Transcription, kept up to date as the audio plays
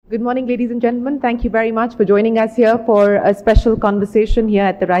Good morning, ladies and gentlemen. Thank you very much for joining us here for a special conversation here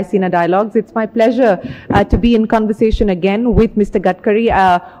at the Raisina Dialogues. It's my pleasure to be in conversation again with Mr. Gadkari.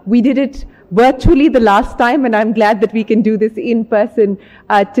 We did it virtually the last time, and I'm glad that we can do this in person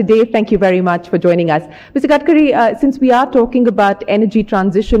today. Thank you very much for joining us. Mr. Gadkari, since we are talking about energy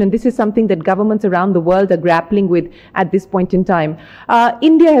transition, and this is something that governments around the world are grappling with at this point in time,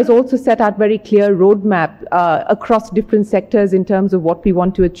 India has also set out very clear roadmap across different sectors in terms of what we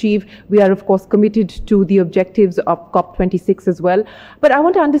want to achieve. We are, of course, committed to the objectives of COP26 as well. But I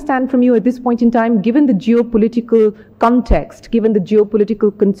want to understand from you at this point in time, given the geopolitical context, given the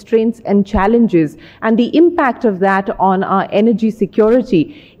geopolitical constraints and challenges and the impact of that on our energy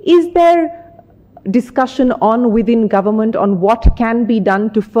security, is there discussion on within government on what can be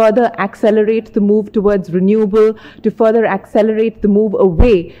done to further accelerate the move towards renewable, to further accelerate the move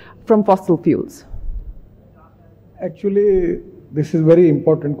away from fossil fuels? Actually, this is a very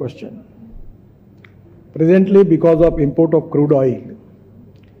important question. Presently, because of import of crude oil,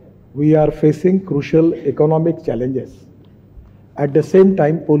 we are facing crucial economic challenges. At the same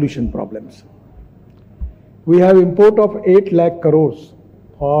time, pollution problems. We have import of 8 lakh crores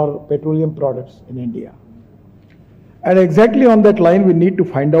for petroleum products in India. And exactly on that line, we need to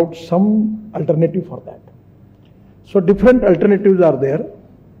find out some alternative for that. So different alternatives are there.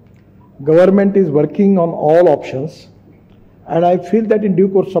 Government is working on all options. And I feel that in due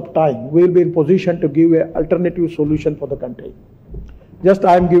course of time, we will be in position to give an alternative solution for the country. Just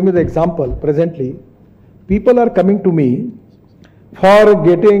I am giving you the example. Presently, people are coming to me for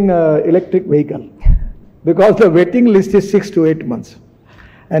getting electric vehicle because the waiting list is 6 to 8 months.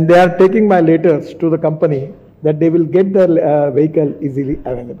 And they are taking my letters to the company that they will get the vehicle easily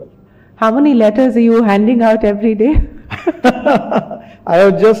available. How many letters are you handing out every day? I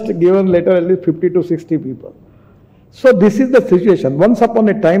have just given letter at least 50 to 60 people. So this is the situation. Once upon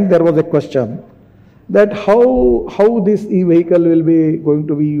a time there was a question that how this e-vehicle will be going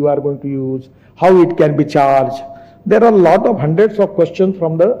to be, you are going to use, how it can be charged. There are a lot of hundreds of questions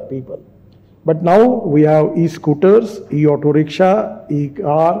from the people. But now we have e-scooters, e-auto rickshaw,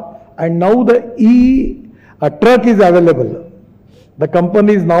 e-car, and now the e-truck is available. The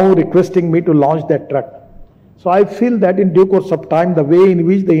company is now requesting me to launch that truck. So I feel that in due course of time, the way in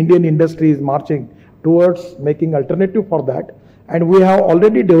which the Indian industry is marching towards making alternative for that, and we have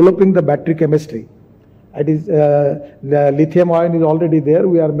already developing the battery chemistry. It is the lithium ion is already there.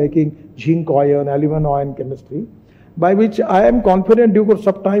 We are making zinc ion, aluminum ion chemistry, by which I am confident due course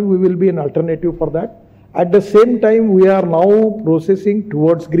of time we will be an alternative for that. At the same time, we are now processing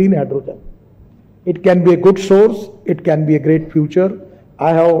towards green hydrogen. It can be a good source. It can be a great future.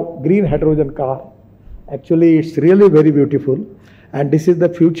 I have green hydrogen car. Actually, it's really very beautiful, and this is the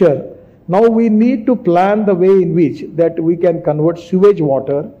future. Now we need to plan the way in which that we can convert sewage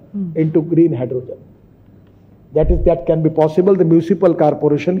water into green hydrogen. That can be possible. The municipal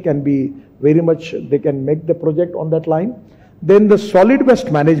corporation can be very much, they can make the project on that line. Then the solid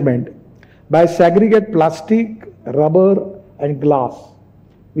waste management, by segregate plastic, rubber and glass.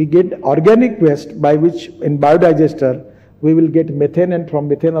 We get organic waste by which in biodigester we will get methane, and from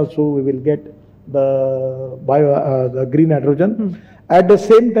methane also we will get the green hydrogen. At the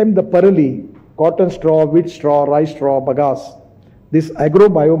same time, the parali, cotton straw, wheat straw, rice straw, bagasse, this agro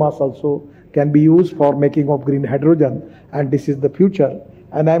biomass also can be used for making of green hydrogen, and this is the future.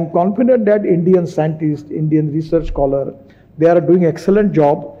 And I am confident that Indian scientists, Indian research scholars, they are doing excellent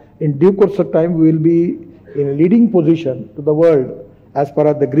job. In due course of time, we will be in a leading position to the world as far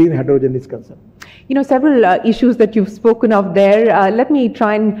as the green hydrogen is concerned. You know, several issues that you've spoken of there. Let me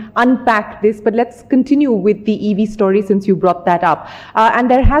try and unpack this, but let's continue with the EV story since you brought that up. And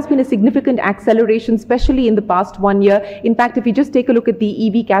there has been a significant acceleration, especially in the past 1 year. In fact, if you just take a look at the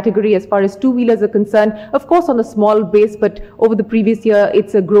EV category as far as two-wheelers are concerned, of course on a small base, but over the previous year,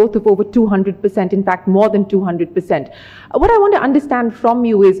 it's a growth of over 200%, in fact, more than 200%. What I want to understand from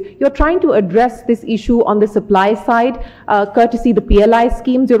you is, you're trying to address this issue on the supply side, courtesy the PLI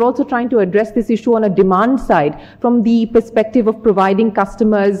schemes. You're also trying to address this issue on a demand side from the perspective of providing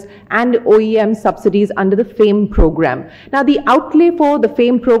customers and OEM subsidies under the FAME program. Now, the outlay for the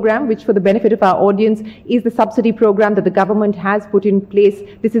FAME program, which for the benefit of our audience is the subsidy program that the government has put in place.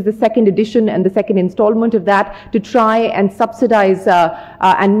 This is the second edition and the second installment of that to try and subsidize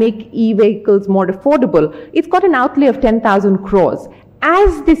and make e-vehicles more affordable. It's got an outlay of 10,000 crores.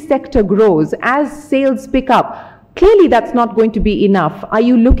 As this sector grows, as sales pick up, clearly that's not going to be enough. Are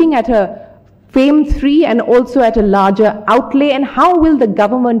you looking at a FAME 3 and also at a larger outlay, and how will the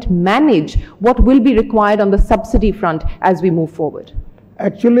government manage what will be required on the subsidy front as we move forward?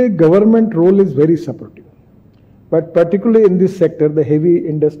 Actually, government role is very supportive. But particularly in this sector, the heavy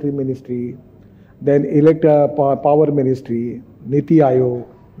industry ministry, then power ministry, Niti Aayog,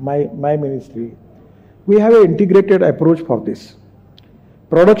 my ministry, we have an integrated approach for this.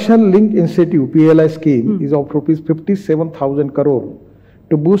 Production Link Incentive PLI scheme is of rupees 57,000 crore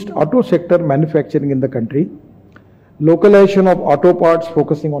to boost auto sector manufacturing in the country, localization of auto parts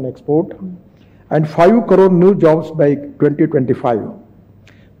focusing on export, and 5 crore new jobs by 2025.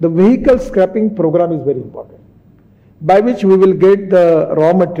 The vehicle scrapping program is very important, by which we will get the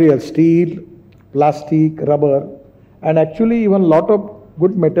raw material, steel, plastic, rubber, and actually even lot of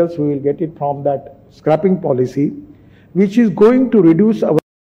good metals we will get it from that scrapping policy, which is going to reduce our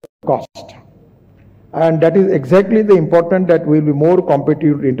cost. And that is exactly the important that we will be more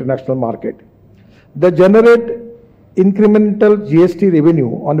competitive in the international market. The generate incremental GST revenue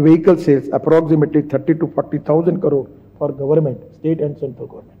on vehicle sales approximately 30 to 40,000 crore for government, state and central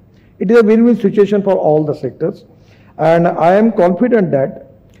government. It is a win-win situation for all the sectors. And I am confident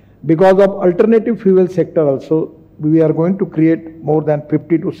that because of alternative fuel sector also, we are going to create more than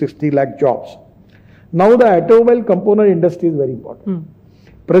 50 to 60 lakh jobs. Now the automobile component industry is very important.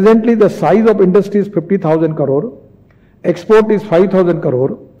 Presently the size of industry is 50,000 crore, export is 5,000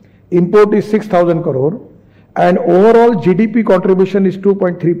 crore, import is 6,000 crore, and overall GDP contribution is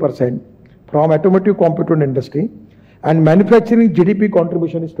 2.3% from automotive component industry, and manufacturing GDP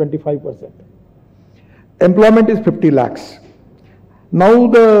contribution is 25%. Employment is 50 lakhs. Now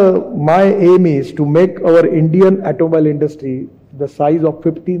my aim is to make our Indian automobile industry the size of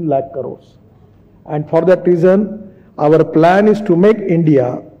 15 lakh crores. And for that reason, our plan is to make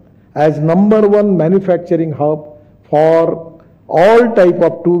India as #1 manufacturing hub for all type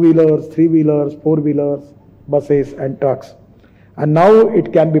of two-wheelers, three-wheelers, four-wheelers, buses and trucks. And now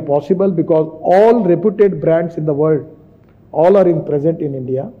it can be possible because all reputed brands in the world, all are present in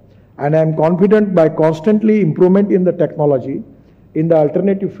India. And I am confident by constantly improvement in the technology, in the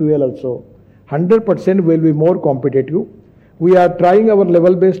alternative fuel also, 100% will be more competitive. We are trying our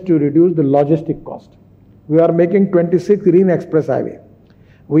level best to reduce the logistic cost. We are making 26 green express highway.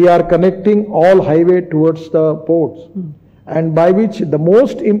 We are connecting all highway towards the ports. And by which the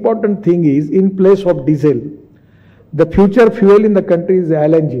most important thing is, in place of diesel, the future fuel in the country is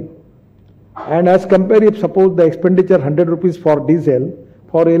LNG. And as compared, if suppose the expenditure 100 rupees for diesel,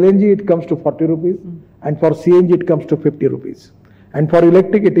 for LNG it comes to 40 rupees, and for CNG it comes to 50 rupees. And for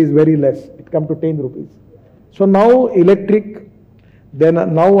electric it is very less, it comes to 10 rupees. So now electric, then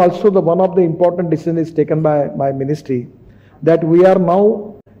now also one of the important decisions is taken by my ministry, that we are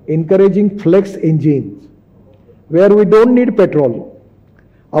now encouraging flex engines, where we don't need petrol.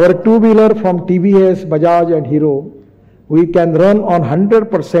 Our two-wheeler from TVS, Bajaj and Hero, we can run on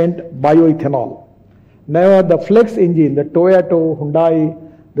 100% bioethanol. Now the flex engine, the Toyota, Hyundai,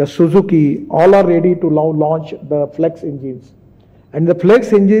 the Suzuki, all are ready to now launch the flex engines. And the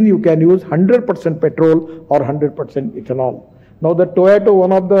flex engine you can use 100% petrol or 100% ethanol. Now the Toyota,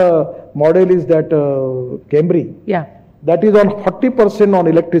 one of the model is that Camry. Yeah. That is on 40% on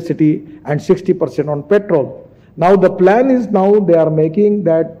electricity and 60% on petrol. Now the plan is now they are making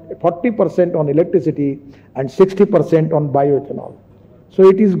that 40% on electricity and 60% on bioethanol. So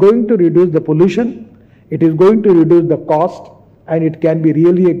it is going to reduce the pollution, it is going to reduce the cost, and it can be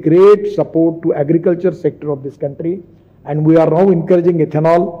really a great support to agriculture sector of this country. And we are now encouraging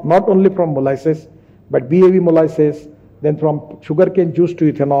ethanol, not only from molasses, but BAV molasses, then from sugarcane juice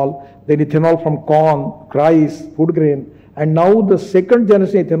to ethanol, then ethanol from corn, rice, food grain, and now the second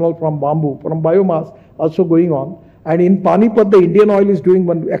generation ethanol from bamboo, from biomass also going on. And in Panipat, the Indian Oil is doing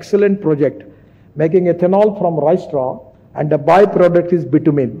one excellent project, making ethanol from rice straw, and the byproduct is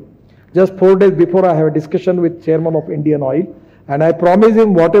bitumen. Just 4 days before, I have a discussion with chairman of Indian Oil, and I promise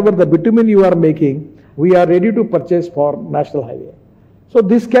him whatever the bitumen you are making, we are ready to purchase for national highway. So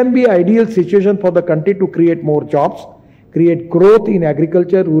this can be ideal situation for the country to create more jobs, create growth in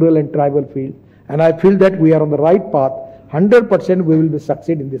agriculture, rural and tribal field. And I feel that we are on the right path. 100% we will be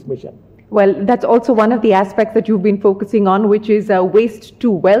succeed in this mission. Well, that's also one of the aspects that you've been focusing on, which is waste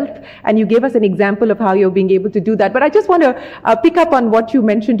to wealth. And you gave us an example of how you're being able to do that. But I just want to pick up on what you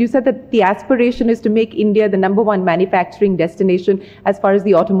mentioned. You said that the aspiration is to make India the #1 manufacturing destination as far as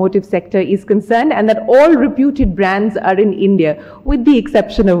the automotive sector is concerned, and that all reputed brands are in India, with the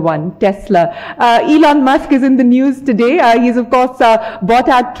exception of one, Tesla. Elon Musk is in the news today. He's, of course, bought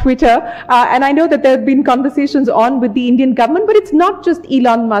out Twitter. And I know that there have been conversations on with the Indian government, but it's not just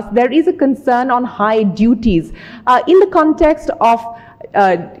Elon Musk. There is a concern on high duties in the context of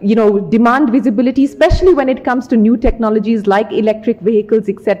demand visibility, especially when it comes to new technologies like electric vehicles,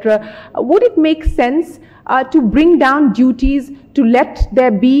 etc. Would it make sense to bring down duties, to let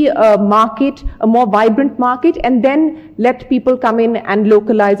there be a market, a more vibrant market, and then let people come in and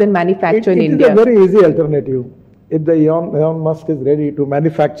localize and manufacture in India? It is a very easy alternative. If the Elon Musk is ready to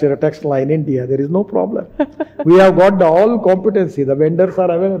manufacture a textile in India, there is no problem. We have got all competency, the vendors are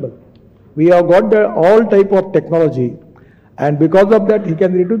available. We have got all type of technology, and because of that he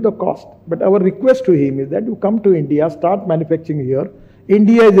can reduce the cost. But our request to him is that you come to India, start manufacturing here.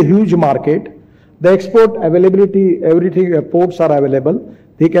 India is a huge market. The export availability, everything, ports are available.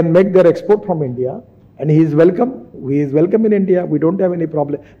 They can make their export from India, and he is welcome. He is welcome in India. We don't have any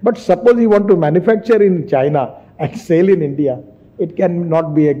problem. But suppose he want to manufacture in China and sell in India, it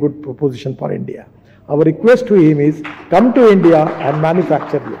cannot be a good proposition for India. Our request to him is, come to India and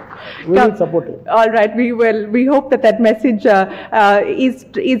manufacture here. We will support him. All right, we will. We hope that message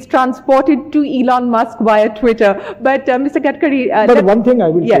is transported to Elon Musk via Twitter. But Mr. Gadkari, but one thing I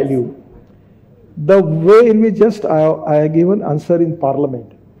will tell you, the way in which just I have given answer in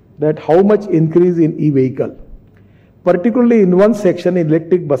Parliament, that how much increase in e-vehicle, particularly in one section in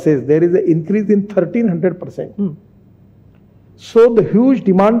electric buses, there is an increase in 1300%. So the huge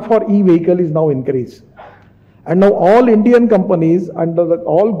demand for e-vehicle is now increased. And now all Indian companies under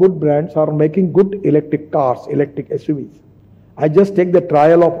all good brands are making good electric cars, electric SUVs. I just take the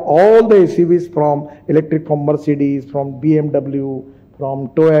trial of all the SUVs from from Mercedes, from BMW, from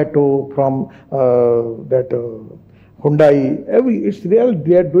Toyota, from Hyundai. It's real,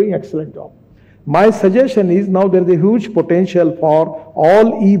 they are doing excellent job. My suggestion is, now there is a huge potential for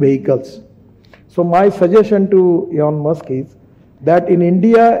all e-vehicles. So my suggestion to Elon Musk is that in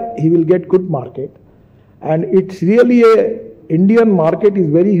India he will get good market, and it's really Indian market is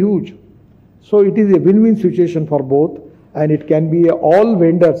very huge. So it is a win-win situation for both, and it can be all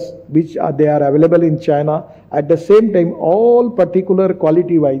vendors which they are available in China. At the same time, all particular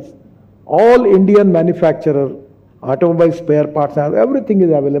quality wise, all Indian manufacturer, automobile spare parts, everything is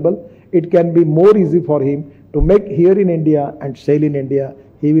available. It can be more easy for him to make here in India and sell in India.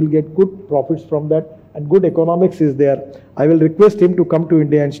 He will get good profits from that, and good economics is there. I will request him to come to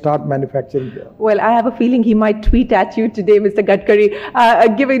India and start manufacturing there. Well, I have a feeling he might tweet at you today, Mr. Gadkari,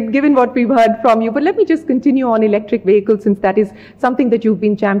 given what we've heard from you. But let me just continue on electric vehicles, since that is something that you've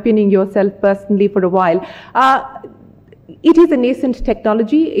been championing yourself personally for a while. It is a nascent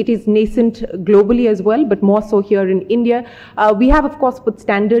technology. It is nascent globally as well, but more so here in India. We have, of course, put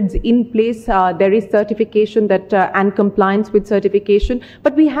standards in place. There is certification and compliance with certification.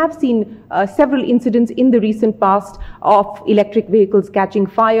 But we have seen several incidents in the recent past of electric vehicles catching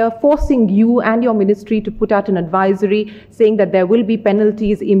fire, forcing you and your ministry to put out an advisory saying that there will be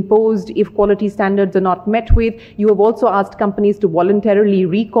penalties imposed if quality standards are not met with. You have also asked companies to voluntarily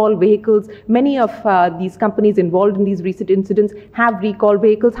recall vehicles. Many of these companies involved in these recent incidents have recalled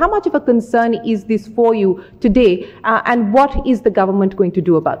vehicles. How much of a concern is this for you today, and what is the government going to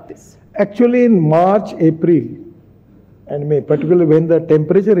do about this? Actually, in March, April and May, particularly when the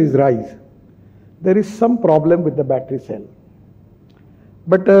temperature is rise, there is some problem with the battery cell.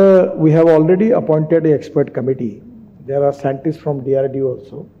 But we have already appointed an expert committee. There are scientists from DRDO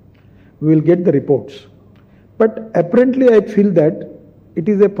also. We will get the reports. But apparently I feel that it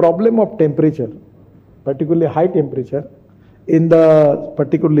is a problem of temperature, particularly high temperature, in the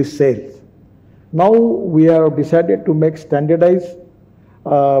particularly cells. Now we have decided to make standardized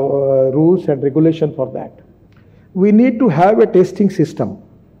rules and regulation for that. We need to have a testing system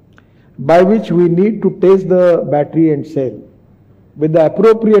by which we need to test the battery and cell. With the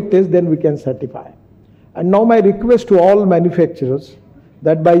appropriate test, then we can certify. And now my request to all manufacturers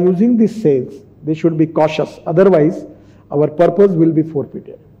that by using these cells, they should be cautious. Otherwise, our purpose will be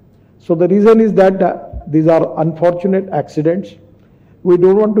forfeited. So the reason is that these are unfortunate accidents. We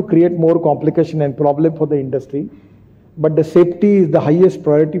don't want to create more complication and problem for the industry, but the safety is the highest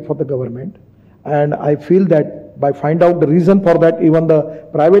priority for the government. And I feel that by find out the reason for that, even the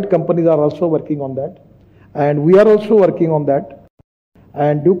private companies are also working on that. And we are also working on that.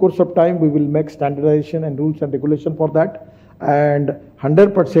 And due course of time, we will make standardization and rules and regulation for that. And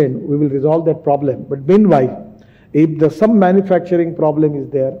 100% we will resolve that problem. But meanwhile, if some manufacturing problem is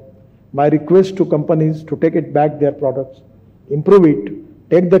there, my request to companies to take it back their products, improve it,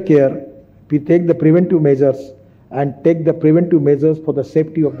 take the care, we take the preventive measures, and take the preventive measures for the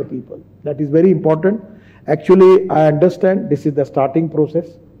safety of the people. That is very important. Actually, I understand this is the starting process.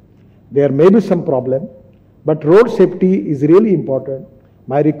 There may be some problem, but road safety is really important.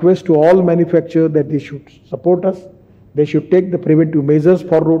 My request to all manufacturers that they should support us. They should take the preventive measures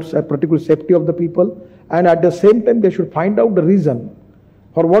for roads, particularly safety of the people, and at the same time they should find out the reason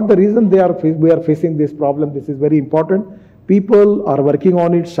For what the reason we are facing this problem, this is very important. People are working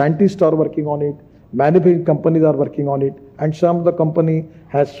on it, scientists are working on it, manufacturing companies are working on it, and some of the company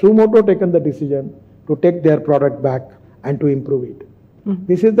has sumoto taken the decision to take their product back and to improve it.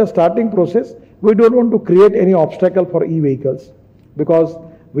 This is the starting process. We don't want to create any obstacle for e-vehicles because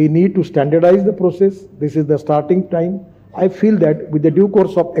we need to standardize the process. This is the starting time. I feel that with the due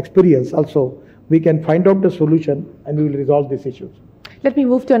course of experience also, we can find out the solution and we will resolve these issues. Let me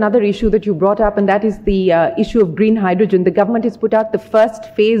move to another issue that you brought up, and that is the issue of green hydrogen. The government has put out the first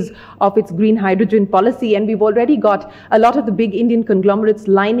phase of its green hydrogen policy, and we've already got a lot of the big Indian conglomerates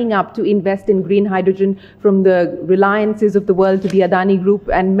lining up to invest in green hydrogen, from the Reliances of the world to the Adani Group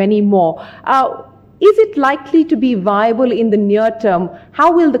and many more. Is it likely to be viable in the near term?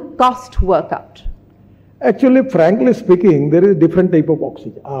 How will the cost work out? Actually, frankly speaking, there is a different type of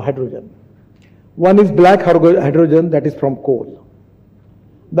hydrogen. One is black hydrogen, that is from coal.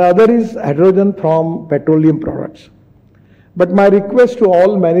 The other is hydrogen from petroleum products. But my request to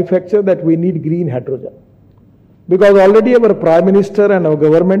all manufacturers that we need green hydrogen. Because already our Prime Minister and our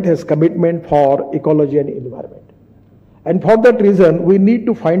government has commitment for ecology and environment. And for that reason, we need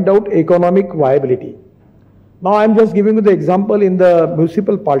to find out economic viability. Now I am just giving you the example in the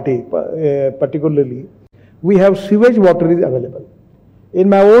municipal party, particularly, we have sewage water is available. In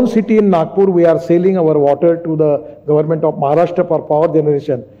my own city in Nagpur, we are selling our water to the government of Maharashtra for power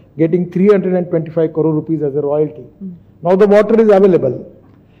generation, getting 325 crore rupees as a royalty. Now the water is available.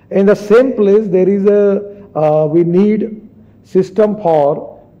 In the same place, there is we need system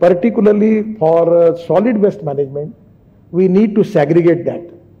for, particularly for solid waste management, we need to segregate that.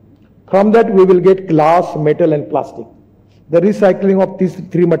 From that, we will get glass, metal and plastic. The recycling of these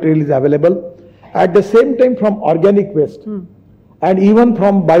three materials is available. At the same time, from organic waste. And even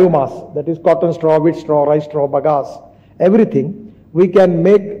from biomass, that is cotton straw, wheat straw, rice straw, bagasse, everything, we can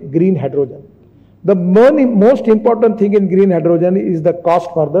make green hydrogen. The most important thing in green hydrogen is the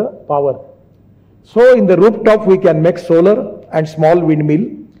cost for the power. So in the rooftop, we can make solar and small windmill,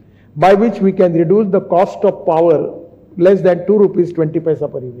 by which we can reduce the cost of power less than 2 rupees 20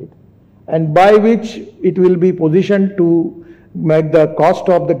 paisa per unit, and by which it will be positioned to make the cost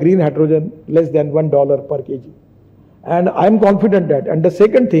of the green hydrogen less than $1 per kg. And I am confident that. And the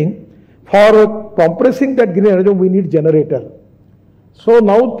second thing, for compressing that green hydrogen, we need generator. So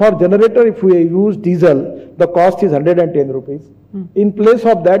now for generator, if we use diesel, the cost is 110 rupees. In place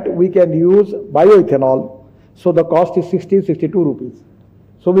of that, we can use bioethanol. So the cost is 62 rupees.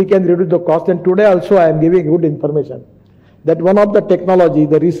 So we can reduce the cost. And today also I am giving good information that one of the technology,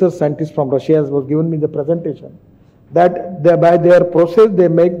 the research scientist from Russia was given me the presentation, that by their process, they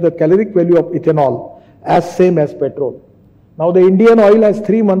make the caloric value of ethanol as same as petrol. Now the Indian oil has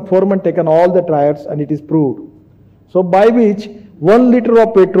 3 months, 4 months taken all the trials and it is proved. So by which 1 liter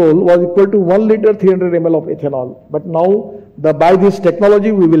of petrol was equal to 1 liter 300 ml of ethanol. But now by this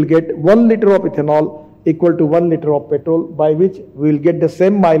technology we will get 1 liter of ethanol equal to 1 liter of petrol, by which we will get the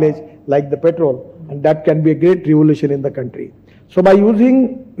same mileage like the petrol, and that can be a great revolution in the country. So by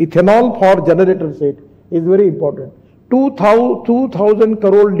using ethanol for generator set is very important. 2000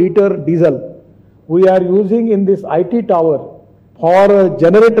 crore liter diesel we are using in this IT tower for a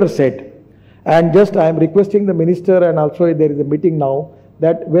generator set, and just I am requesting the minister, and also there is a meeting now,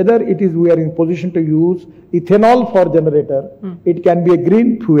 that whether it is we are in position to use ethanol for generator, it can be a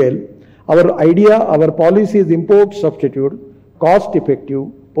green fuel. Our idea, our policy is import substitute, cost effective,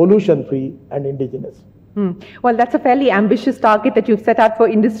 pollution free and indigenous. Well, that's a fairly ambitious target that you've set out for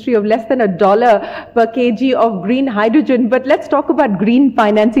industry of less than $1 per kg of green hydrogen. But let's talk about green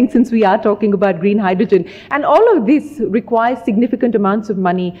financing, since we are talking about green hydrogen. And all of this requires significant amounts of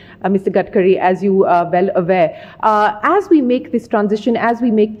money, Mr. Gadkari, as you are well aware. As we make this transition, as we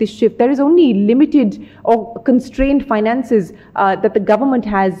make this shift, there is only limited or constrained finances that the government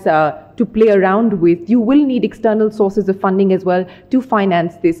has to play around with. You will need external sources of funding as well to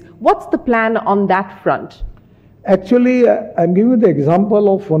finance this. What's the plan on that front? Actually, I'm giving you the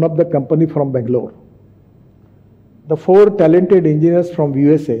example of one of the company from Bangalore. The 4 talented engineers from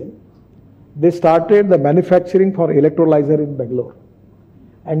USA, they started the manufacturing for electrolyzer in Bangalore.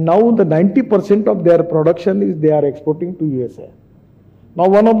 And now the 90% of their production is they are exporting to USA. Now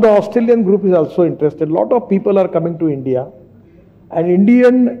one of the Australian group is also interested. A lot of people are coming to India. And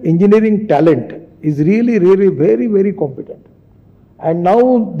Indian engineering talent is really very, very competent. And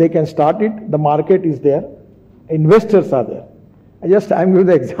now they can start it. The market is there. Investors are there. I'm giving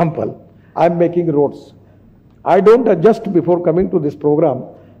the example. I'm making roads. I don't, just before coming to this program,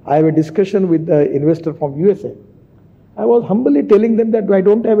 I have a discussion with the investor from USA. I was humbly telling them that I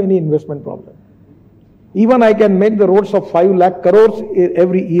don't have any investment problem. Even I can make the roads of 5 lakh crores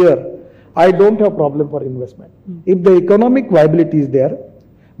every year. I don't have problem for investment. If the economic viability is there,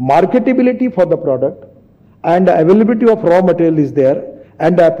 marketability for the product, and availability of raw material is there,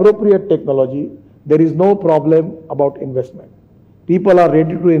 and the appropriate technology, there is no problem about investment. People are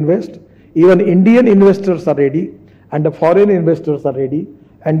ready to invest. Even Indian investors are ready, and the foreign investors are ready.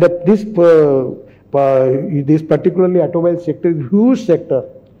 And this particularly automobile sector is a huge sector,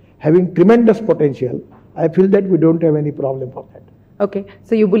 having tremendous potential. I feel that we don't have any problem for that. Okay,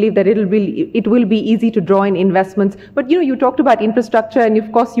 so you believe that it will be easy to draw in investments, but you talked about infrastructure, and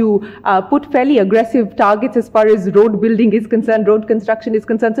of course you put fairly aggressive targets as far as road building is concerned, road construction is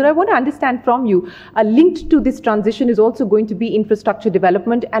concerned. So I want to understand from you, linked to this transition is also going to be infrastructure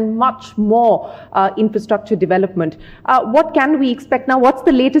development and much more infrastructure development. What can we expect now? What's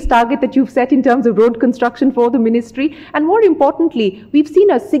the latest target that you've set in terms of road construction for the ministry? And more importantly, we've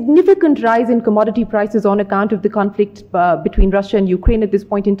seen a significant rise in commodity prices on account of the conflict between Russia and Ukraine at this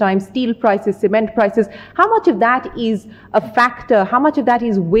point in time, steel prices, cement prices. How much of that is a factor? How much of that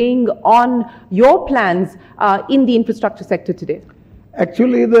is weighing on your plans in the infrastructure sector today?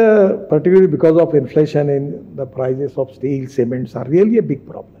 Actually, particularly because of inflation in the prices of steel, cements are really a big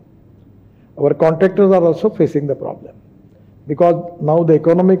problem. Our contractors are also facing the problem because now the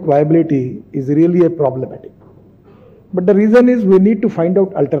economic viability is really a problematic. But the reason is we need to find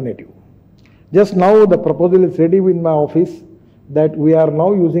out alternative. Just now the proposal is ready in my office that we are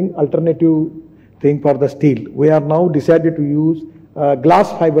now using alternative thing for the steel. We are now decided to use glass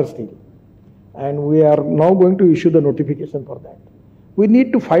fiber steel, and we are now going to issue the notification for that. We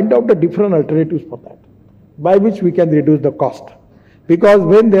need to find out the different alternatives for that, by which we can reduce the cost. Because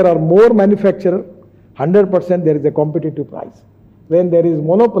when there are more manufacturers, 100% there is a competitive price. When there is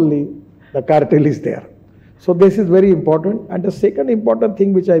monopoly, the cartel is there. So this is very important. And the second important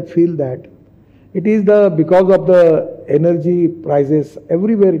thing which I feel that it is because of the energy prices,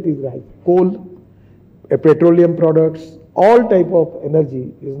 everywhere it is right. Coal, petroleum products, all type of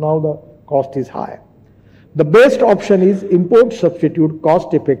energy is now the cost is high. The best option is import substitute,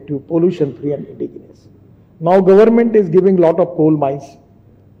 cost effective, pollution free and indigenous. Now government is giving lot of coal mines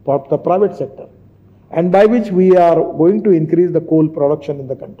for the private sector, and by which we are going to increase the coal production in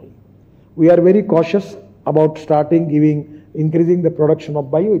the country. We are very cautious about increasing the production of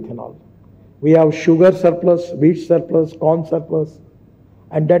bioethanol. We have sugar surplus, wheat surplus, corn surplus,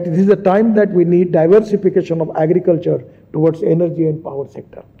 and that this is the time that we need diversification of agriculture towards energy and power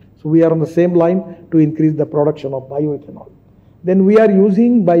sector. So we are on the same line to increase the production of bioethanol. Then we are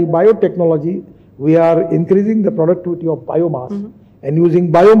using by biotechnology, we are increasing the productivity of biomass and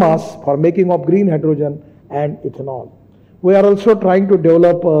using biomass for making of green hydrogen and ethanol. We are also trying to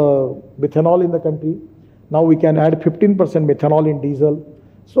develop methanol in the country. Now we can add 15% methanol in diesel.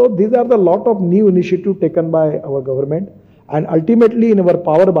 So these are the lot of new initiatives taken by our government, and ultimately in our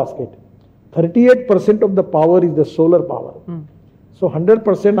power basket, 38% of the power is the solar power. So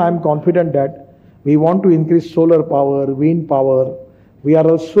 100% I am confident that we want to increase solar power, wind power. We are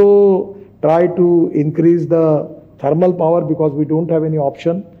also try to increase the thermal power because we don't have any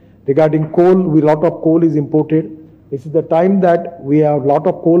option. Regarding coal, a lot of coal is imported. This is the time that we have a lot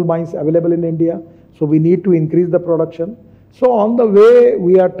of coal mines available in India. So we need to increase the production. So on the way,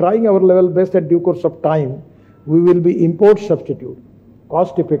 we are trying our level best. At due course of time, we will be import substitute,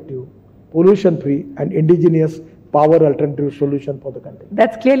 cost effective, pollution free and indigenous power alternative solution for the country.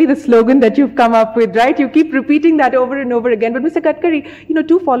 That's clearly the slogan that you've come up with, right? You keep repeating that over and over again. But Mr. Gadkari,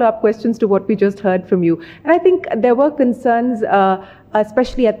 two follow-up questions to what we just heard from you. And I think there were concerns,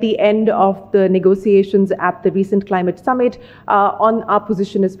 especially at the end of the negotiations at the recent climate summit, on our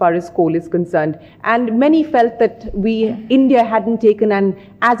position as far as coal is concerned. And many felt that India hadn't taken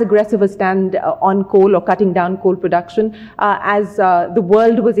as aggressive a stand on coal or cutting down coal production as the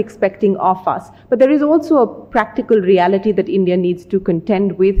world was expecting of us. But there is also a practical reality that India needs to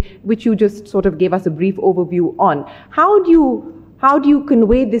contend with, which you just sort of gave us a brief overview on. How do you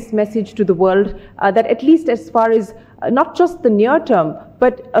convey this message to the world that at least as far as not just the near term,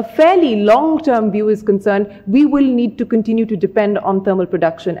 but a fairly long-term view is concerned, we will need to continue to depend on thermal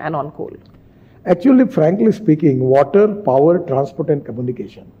production and on coal? Actually, frankly speaking, water, power, transport and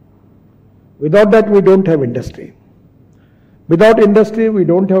communication. Without that, we don't have industry. Without industry, we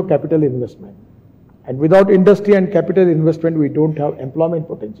don't have capital investment. And without industry and capital investment, we don't have employment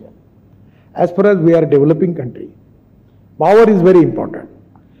potential. As far as we are a developing country, power is very important.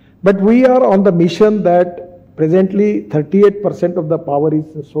 But we are on the mission that presently 38% of the power is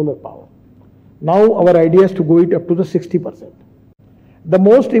solar power. Now our idea is to go it up to the 60%. The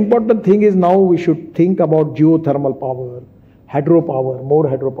most important thing is now we should think about geothermal power, hydropower, more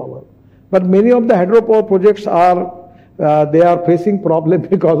hydropower. But many of the hydropower projects they are facing problem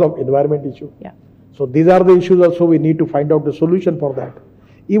because of environment issue. Yeah. So these are the issues also we need to find out the solution for that.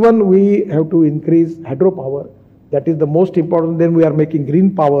 Even we have to increase hydropower. That is the most important. Then we are making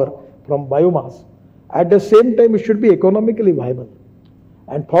green power from biomass. At the same time, it should be economically viable.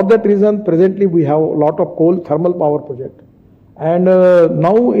 And for that reason, presently we have a lot of coal thermal power project. And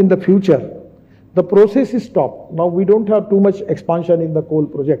now in the future, the process is stopped. Now we don't have too much expansion in the coal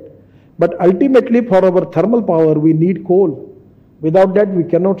project. But ultimately for our thermal power, we need coal. Without that, we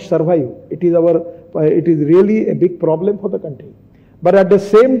cannot survive. It is really a big problem for the country. But at the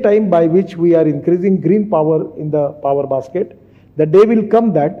same time by which we are increasing green power in the power basket, the day will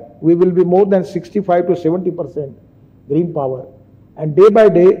come that we will be more than 65 to 70% green power. And day by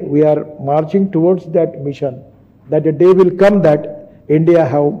day, we are marching towards that mission, that the day will come that India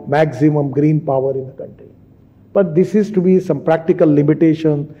have maximum green power in the country. But this is to be some practical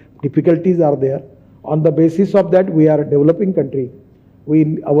limitation, difficulties are there. On the basis of that, we are a developing country.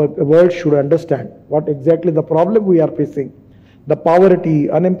 Our world should understand what exactly the problem we are facing. The poverty,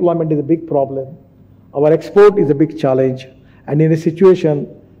 unemployment is a big problem. Our export is a big challenge. And in a situation,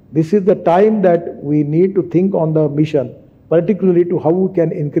 this is the time that we need to think on the mission, particularly to how we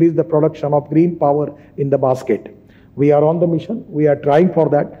can increase the production of green power in the basket. We are on the mission, we are trying for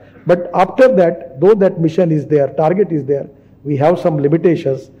that. But after that, though that mission is there, target is there, we have some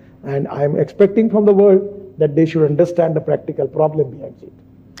limitations. And I am expecting from the world that they should understand the practical problem behind it.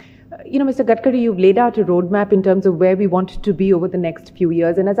 Mr. Gadkari, you've laid out a roadmap in terms of where we want to be over the next few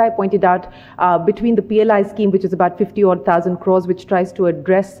years. And as I pointed out, between the PLI scheme, which is about 50,000 crores, which tries to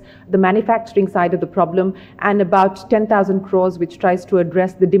address the manufacturing side of the problem, and about 10,000 crores, which tries to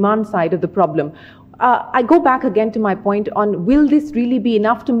address the demand side of the problem. I go back again to my point on, will this really be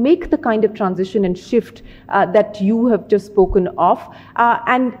enough to make the kind of transition and shift that you have just spoken of?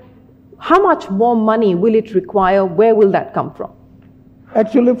 And how much more money will it require? Where will that come from?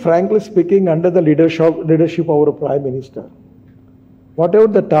 Actually, frankly speaking, under the leadership of our Prime Minister, whatever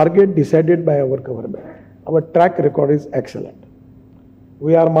the target decided by our government, our track record is excellent.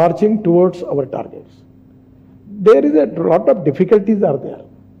 We are marching towards our targets. There is a lot of difficulties are there,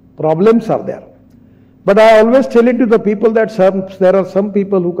 problems are there. But I always tell it to the people that there are some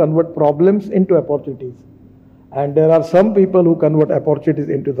people who convert problems into opportunities. And there are some people who convert opportunities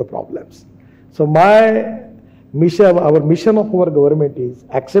into the problems. So our mission of our government is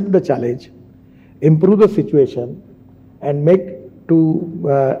accept the challenge, improve the situation, and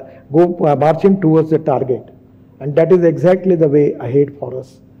go marching towards the target. And that is exactly the way ahead for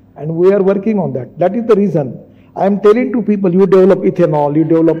us. And we are working on that. That is the reason I am telling to people, you develop ethanol, you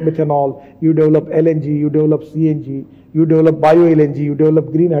develop methanol, you develop LNG, you develop CNG, you develop bio-LNG, you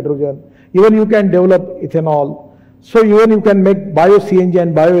develop green hydrogen. Even you can develop ethanol. So even you can make bio-CNG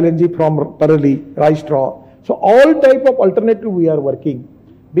and bio-LNG from parali, rice straw. So all type of alternative we are working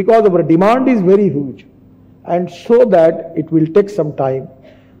because our demand is very huge. And so that it will take some time,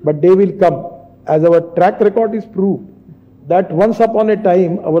 but they will come. As our track record is proved that once upon a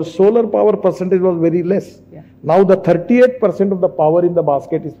time, our solar power percentage was very less. Yeah. Now the 38% of the power in the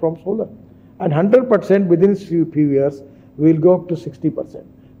basket is from solar. And 100% within few years, we will go up to 60%.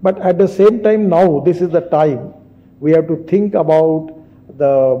 But at the same time now, this is the time we have to think about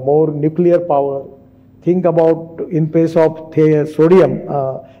the more nuclear power, think about in place of sodium,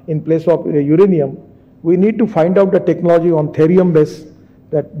 in place of uranium, we need to find out the technology on thorium base,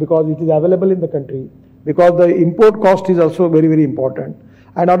 that because it is available in the country, because the import cost is also very, very important.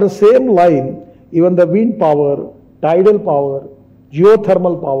 And on the same line, even the wind power, tidal power,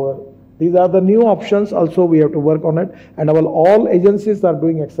 geothermal power, these are the new options also we have to work on it. And all agencies are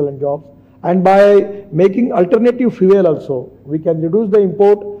doing excellent jobs. And by making alternative fuel also, we can reduce the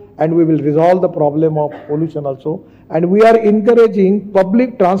import and we will resolve the problem of pollution also. And we are encouraging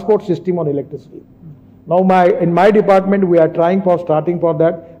public transport system on electricity. Now in my department, we are starting for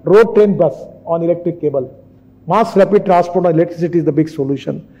that road, train, bus on electric cable. Mass rapid transport on electricity is the big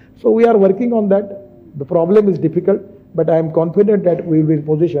solution. So we are working on that. The problem is difficult, but I am confident that we will be in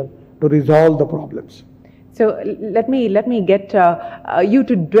position to resolve the problems. So let me get you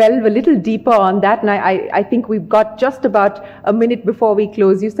to delve a little deeper on that. And I think we've got just about a minute before we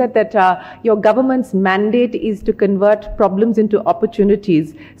close. You said that your government's mandate is to convert problems into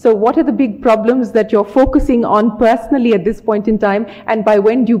opportunities. So what are the big problems that you're focusing on personally at this point in time? And by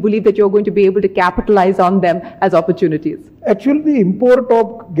when do you believe that you're going to be able to capitalize on them as opportunities? Actually, the import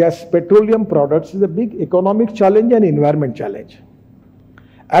of petroleum products is a big economic challenge and environment challenge.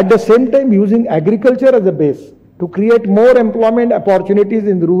 At the same time, using agriculture as a base to create more employment opportunities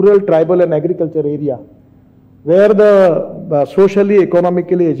in the rural, tribal and agriculture area. where the socially,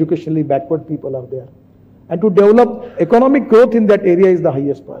 economically, educationally backward people are there. And to develop economic growth in that area is the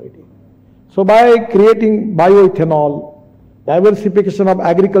highest priority. So by creating bioethanol, diversification of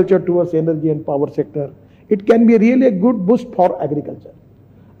agriculture towards energy and power sector, it can be really a good boost for agriculture.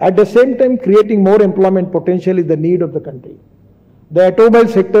 At the same time, creating more employment potential is the need of the country. The automobile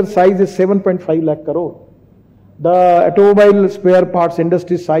sector size is 7.5 lakh crore. The automobile spare parts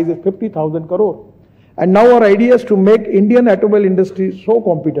industry size is 50,000 crore. And now our idea is to make Indian automobile industry so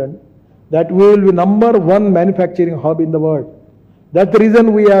competent that we will be #1 manufacturing hub in the world. That's the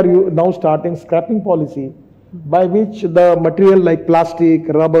reason we are now starting scrapping policy by which the material like plastic,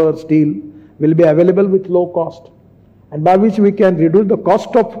 rubber, steel will be available with low cost, and by which we can reduce the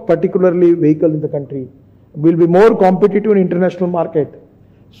cost of particularly vehicle in the country, will be more competitive in international market.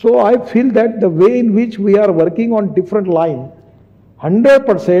 So I feel that the way in which we are working on different line,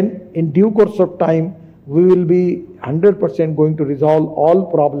 100% in due course of time, we will be 100% going to resolve all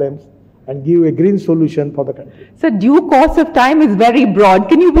problems and give a green solution for the country. So due course of time is very broad.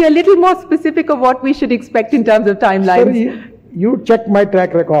 Can you be a little more specific of what we should expect in terms of timelines? Sir, you check my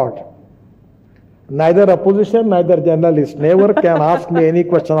track record. Neither opposition, neither journalist never can ask me any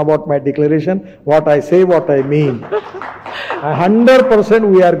question about my declaration, what I say, what I mean. 100%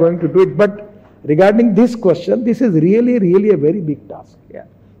 we are going to do it. But regarding this question, this is really a very big task. Yeah.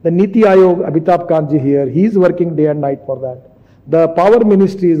 The Niti Aayog, Amitabh Kant ji here, he is working day and night for that. The Power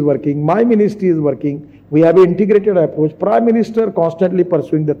Ministry is working, my ministry is working. We have an integrated approach. Prime Minister constantly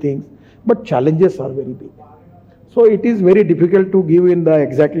pursuing the things, but challenges are very big. So it is very difficult to give in the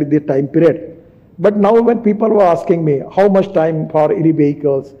exactly the time period. But now when people were asking me how much time for EV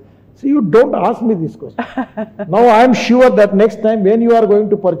vehicles, so you don't ask me this question. Now I am sure that next time when you are going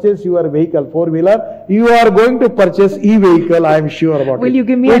to purchase your vehicle, four-wheeler, you are going to purchase e-vehicle, I am sure about it. Will you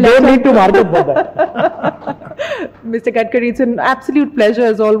give me we a letter? don't need to market for that. Mr. Gadkari, it's an absolute pleasure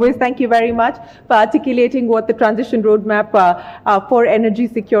as always. Thank you very much for articulating what the transition roadmap for energy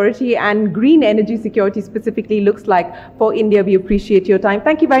security and green energy security specifically looks like for India. We appreciate your time.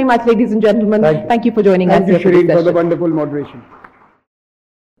 Thank you very much, ladies and gentlemen. Thank you for joining us. Thank you, Shireen, for the wonderful moderation.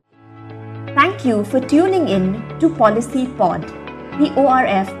 Thank you for tuning in to Policy Pod, the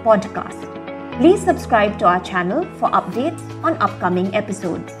ORF podcast. Please subscribe to our channel for updates on upcoming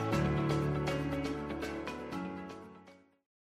episodes.